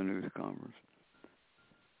partner in the news conference.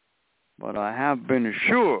 But I have been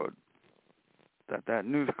assured that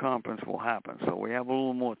news conference will happen, so we have a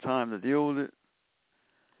little more time to deal with it.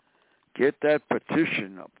 Get that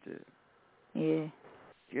petition up there. Yeah.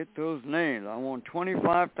 Get those names. I want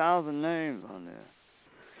 25,000 names on there.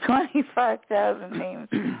 25,000 names.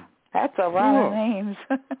 That's a lot of names.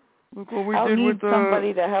 Look what we I'll did need with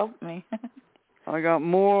somebody to help me. I got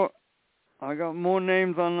more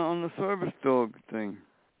names on the service dog thing.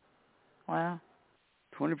 Wow.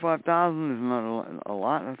 25,000 is not a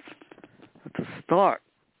lot. That's a start.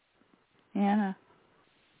 Yeah.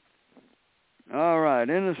 All right,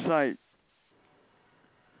 Innersight.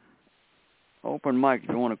 Open mic if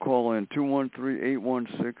you want to call in,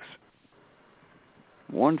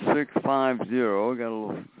 213-816-1650. Got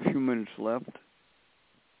a few minutes left.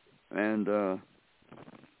 And,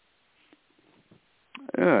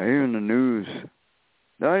 here in the news.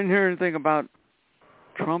 I didn't hear anything about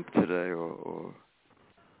Trump today or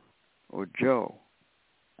Joe.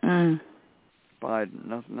 Biden.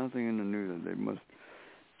 Nothing in the news.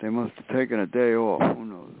 They must have taken a day off. Who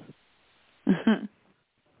knows?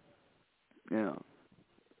 Yeah.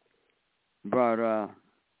 But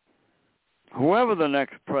whoever the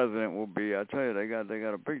next president will be, I tell you, they got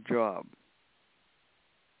a big job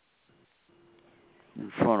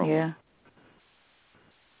in front of them.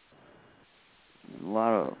 A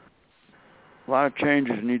lot of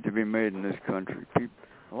changes need to be made in this country.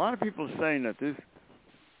 A lot of people are saying that this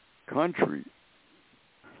country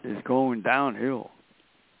is going downhill.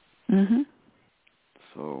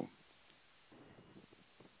 So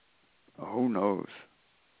who knows?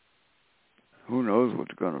 Who knows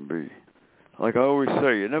what's going to be? Like I always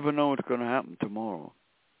say, you never know what's going to happen tomorrow.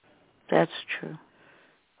 That's true.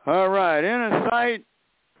 All right, Innersight.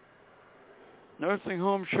 Nursing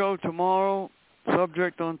home show tomorrow.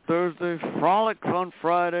 Subject on Thursday. Frolics on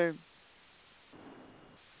Friday.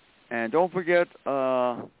 And don't forget,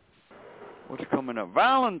 what's coming up?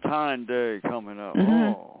 Valentine's Day coming up.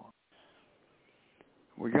 Oh.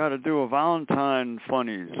 We got to do a Valentine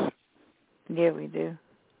funnies. Yeah, we do.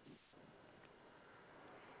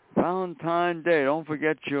 Valentine's Day. Don't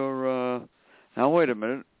forget your. Now wait a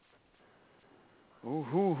minute.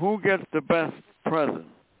 Who gets the best present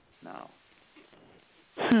now?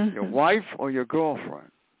 Your wife or your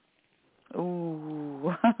girlfriend?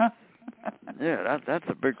 Ooh. Yeah, that's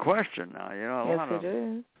a big question now. You know, Yes, it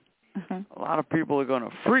is. A lot of people are going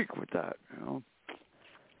to freak with that. You know.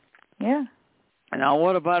 Yeah. Now,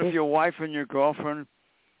 what about if your wife and your girlfriend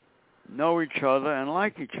know each other and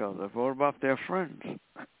like each other? What about their friends?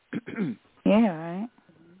 Yeah, right.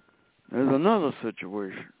 There's another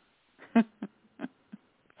situation.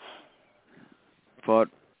 But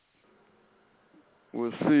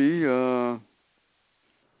we'll see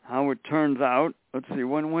how it turns out. Let's see,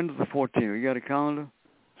 when's the 14th? You got a calendar?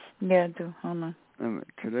 Yeah, I do. Hold on.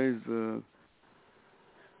 Today's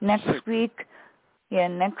next 6th. week. Yeah,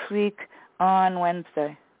 next week on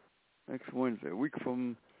Wednesday. Next Wednesday, a week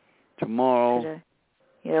from tomorrow. Today.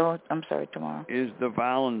 Yeah, well, I'm sorry, tomorrow. Is the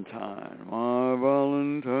Valentine. My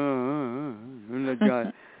Valentine. Remember that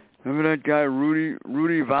guy? Remember that guy,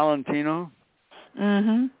 Rudy Valentino?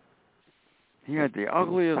 Mm-hmm. He had the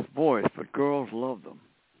ugliest voice, but girls loved him.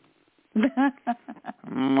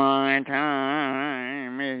 My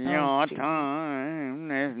time is your time.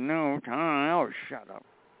 There's no time. Oh, shut up.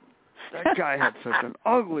 That guy had such an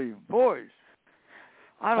ugly voice.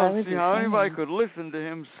 I don't see how anybody could listen to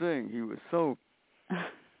him sing. He was so...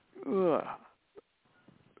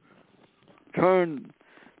 Turned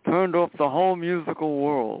off the whole musical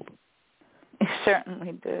world. He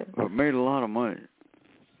certainly did. But made a lot of money.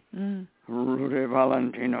 Rudy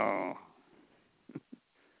Valentino.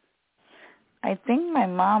 I think my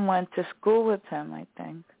mom went to school with him, I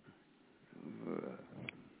think.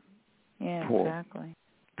 Yeah, exactly.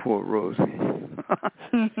 Poor Rosie.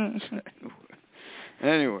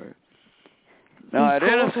 Anyway. Now, at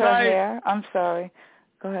Innersight... I'm sorry.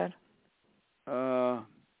 Go ahead.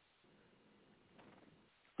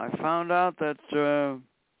 I found out that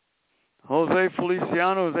Jose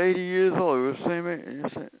Feliciano is 80 years old. He was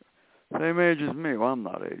same age as me. Well, I'm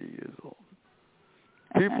not 80 years old.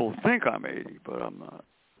 People think I'm 80, but I'm not.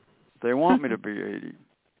 They want me to be 80.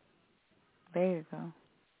 There you go.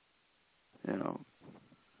 You know.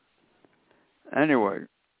 Anyway,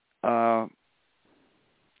 it's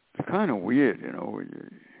kind of weird, you know.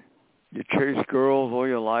 You chase girls all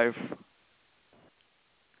your life,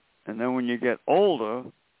 and then when you get older,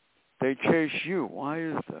 they chase you. Why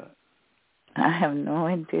is that? I have no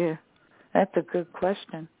idea. That's a good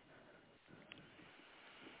question.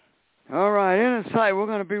 All right, Innersight, we're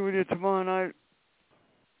going to be with you tomorrow night.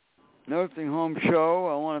 Nursing Home Show.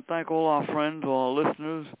 I want to thank all our friends, all our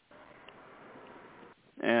listeners,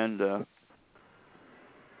 and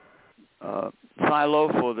Silo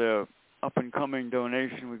for their up-and-coming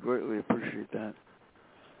donation. We greatly appreciate that.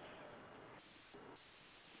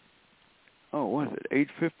 Oh, what is it,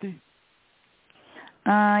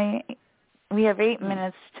 8:50? We have 8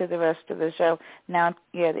 minutes to the rest of the show. Now,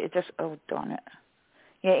 yeah, oh, darn it.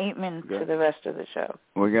 Yeah, 8 minutes to the rest of the show.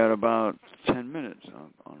 We got about 10 minutes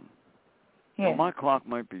on. Yeah. Well, my clock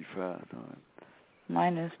might be fast. All right.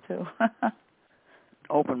 Mine is, too.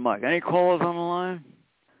 Open mic. Any callers on the line?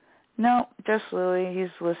 No, just Louie.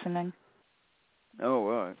 He's listening. Oh,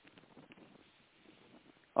 all right.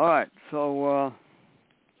 All right, so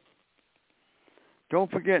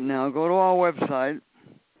don't forget now, go to our website,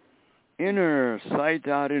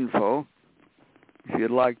 innersight.info, if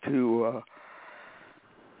you'd like to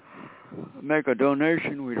make a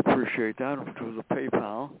donation. We'd appreciate that, which was a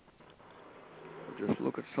PayPal. Just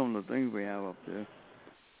look at some of the things we have up there.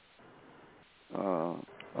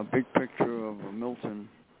 A big picture of Milton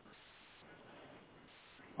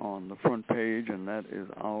on the front page, and that is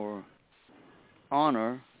our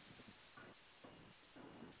honor.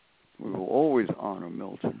 We will always honor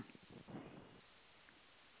Milton.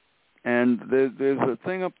 And there's a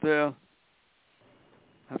thing up there, I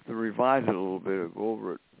have to revise it a little bit or go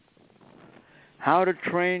over it. How to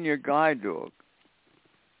train your guide dog.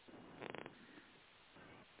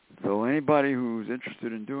 So anybody who's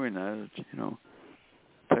interested in doing that, you know,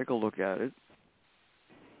 take a look at it.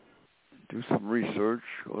 Do some research.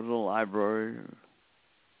 Go to the library.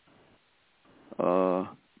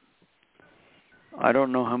 I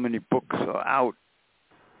don't know how many books are out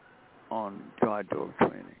on guide dog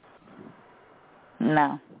training.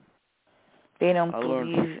 No. They don't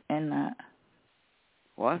believe in that.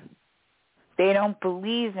 What? They don't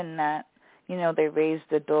believe in that. You know, they raise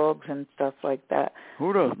the dogs and stuff like that.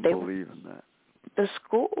 Who doesn't believe in that? The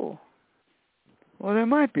school. Well, there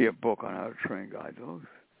might be a book on how to train guide dogs.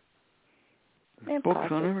 There's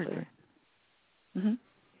books on everything. Mm-hmm.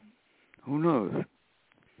 Who knows?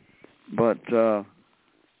 But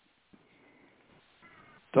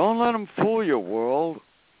don't let them fool your world.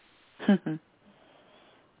 You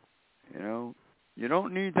know, you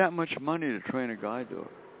don't need that much money to train a guide dog.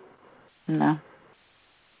 No.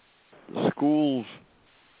 The schools,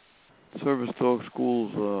 service dog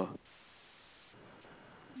schools,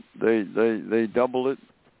 they double it,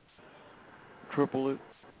 triple it,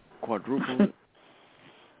 quadruple it,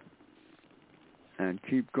 and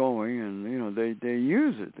keep going. And you know they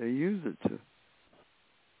use it. They use it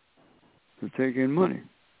to take in money.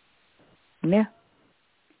 Yeah.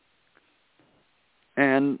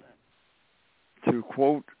 And to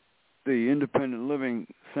quote the Independent Living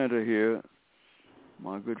Center here,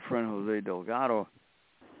 my good friend Jose Delgado,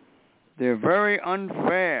 they're very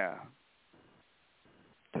unfair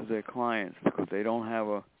to their clients because they don't have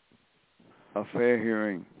a fair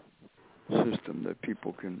hearing system that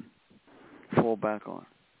people can fall back on.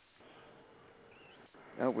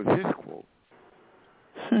 That was his quote.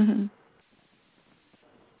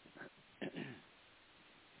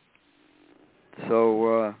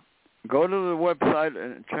 So go to the website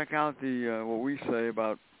and check out the what we say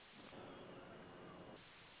about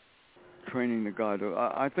training the guide dog.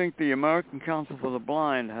 I think the American Council for the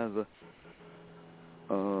Blind has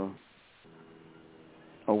a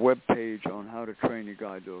web page on how to train your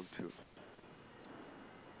guide dog too.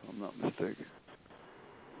 If I'm not mistaken.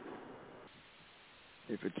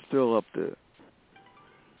 If it's still up there.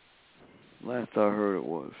 Last I heard it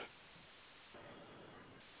was.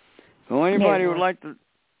 So anybody would like to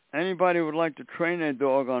train their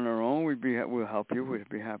dog on their own, we'll help you. We'd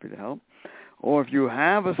be happy to help. Or if you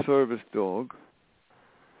have a service dog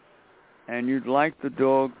and you'd like the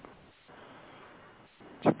dog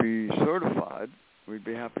to be certified, we'd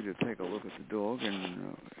be happy to take a look at the dog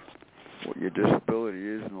and what your disability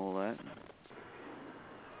is and all that.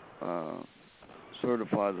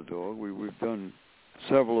 Certify the dog. We've done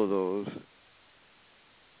several of those.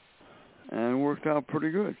 and worked out pretty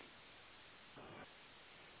good.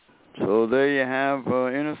 So there you have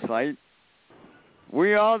Innersight.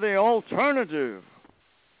 We are the alternative.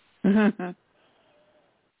 I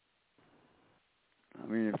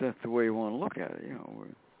mean, if that's the way you want to look at it, you know,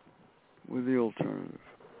 we're the alternative.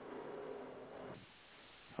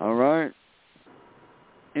 All right.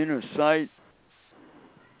 Innersight.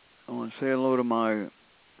 I want to say hello to my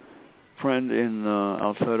friend in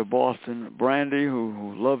outside of Boston, Brandy,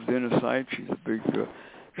 who loves Innersight. She's a big.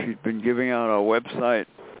 She's been giving out our website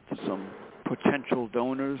to some potential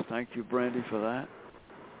donors. Thank you, Brandy, for that.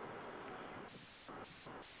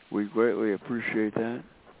 We greatly appreciate that.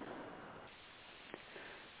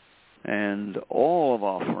 And all of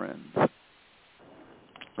our friends.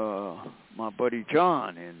 My buddy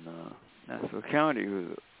John in Nassau County,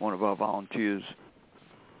 who's one of our volunteers,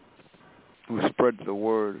 who spreads the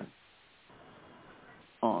word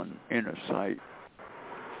on Innersight.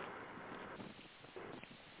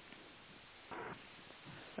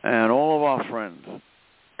 And all of our friends.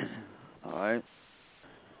 All right?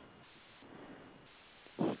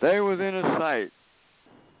 Stay with Innersight.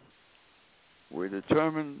 We're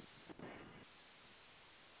determined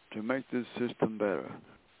to make this system better.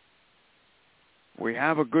 We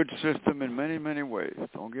have a good system in many, many ways.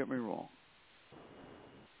 Don't get me wrong.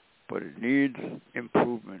 But it needs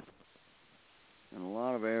improvement in a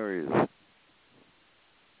lot of areas.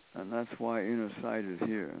 And that's why Innersight is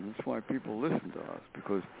here. And that's why people listen to us,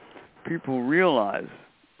 because people realize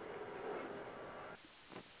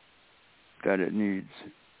that it needs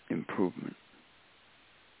improvement.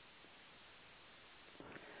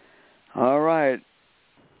 All right.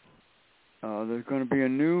 There's going to be a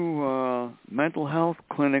new mental health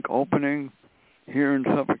clinic opening here in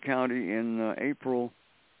Suffolk County in April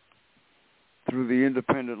through the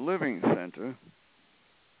Independent Living Center.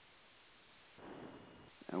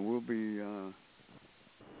 And we'll be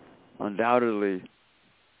undoubtedly,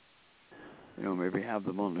 you know, maybe have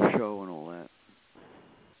them on the show and all that.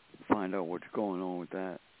 Find out what's going on with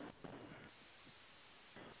that.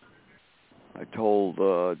 I told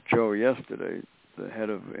Joe yesterday, the head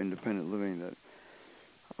of Independent Living, that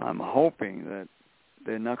I'm hoping that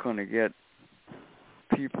they're not going to get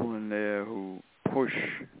people in there who push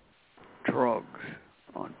drugs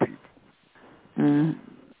on people. Mm.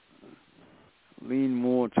 Lean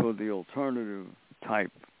more toward the alternative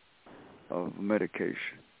type of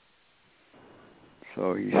medication.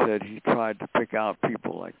 So he said he tried to pick out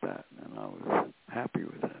people like that, and I was happy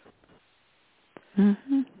with that.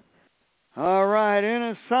 Mm-hmm. All right,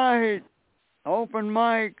 Innersight, open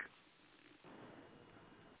mic,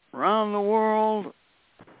 around the world.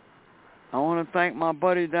 I want to thank my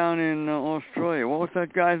buddy down in Australia. What was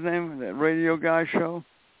that guy's name, that radio guy show?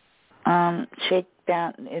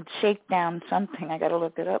 Shakedown. It's Shakedown something. I got to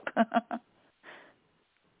look it up.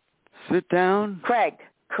 Sit Down? Craig.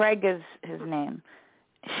 Craig is his name.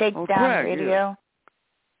 Shakedown Craig, Radio. Yeah.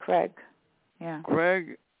 Craig. Yeah.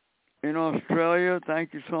 Craig in Australia,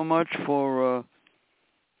 thank you so much for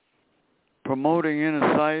promoting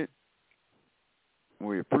Innersight.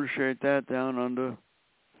 We appreciate that down under.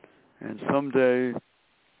 And someday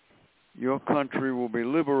your country will be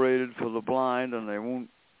liberated for the blind, and they won't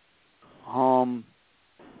harm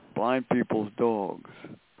blind people's dogs.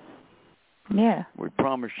 Yeah. We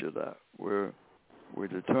promise you that. We're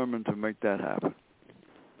determined to make that happen.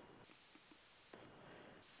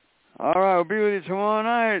 All right, we'll be with you tomorrow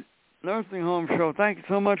night. Nursing Home Show. Thank you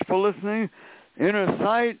so much for listening.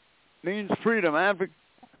 Innersight means freedom.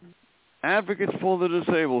 Advocates for the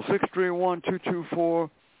disabled. 631-224-3090.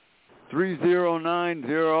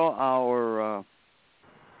 Our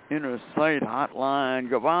Innersight hotline.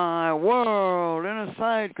 Goodbye, world.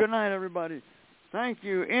 Innersight. Good night, everybody. Thank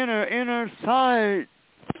you. Innersight.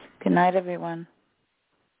 Good night, everyone.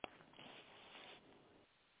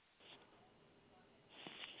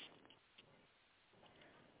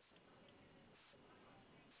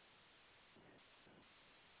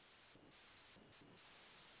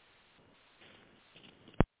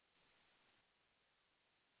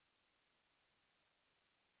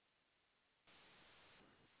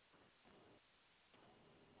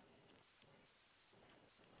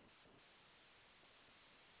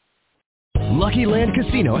 Lucky Land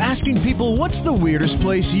Casino, asking people, what's the weirdest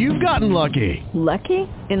place you've gotten lucky? Lucky?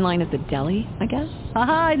 In line at the deli, I guess?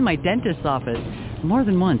 Aha, in my dentist's office. More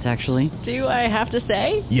than once, actually. Do I have to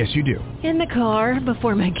say? Yes, you do. In the car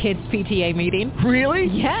before my kids' PTA meeting. Really?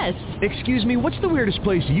 Yes. Excuse me, what's the weirdest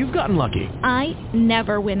place you've gotten lucky? I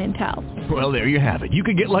never win and tell. Well, there you have it. You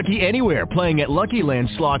can get lucky anywhere, playing at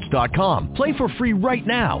LuckyLandSlots.com. Play for free right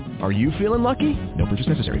now. Are you feeling lucky? No purchase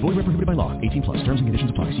necessary. Void where prohibited by law. 18 plus. Terms and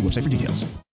conditions apply. See website for details.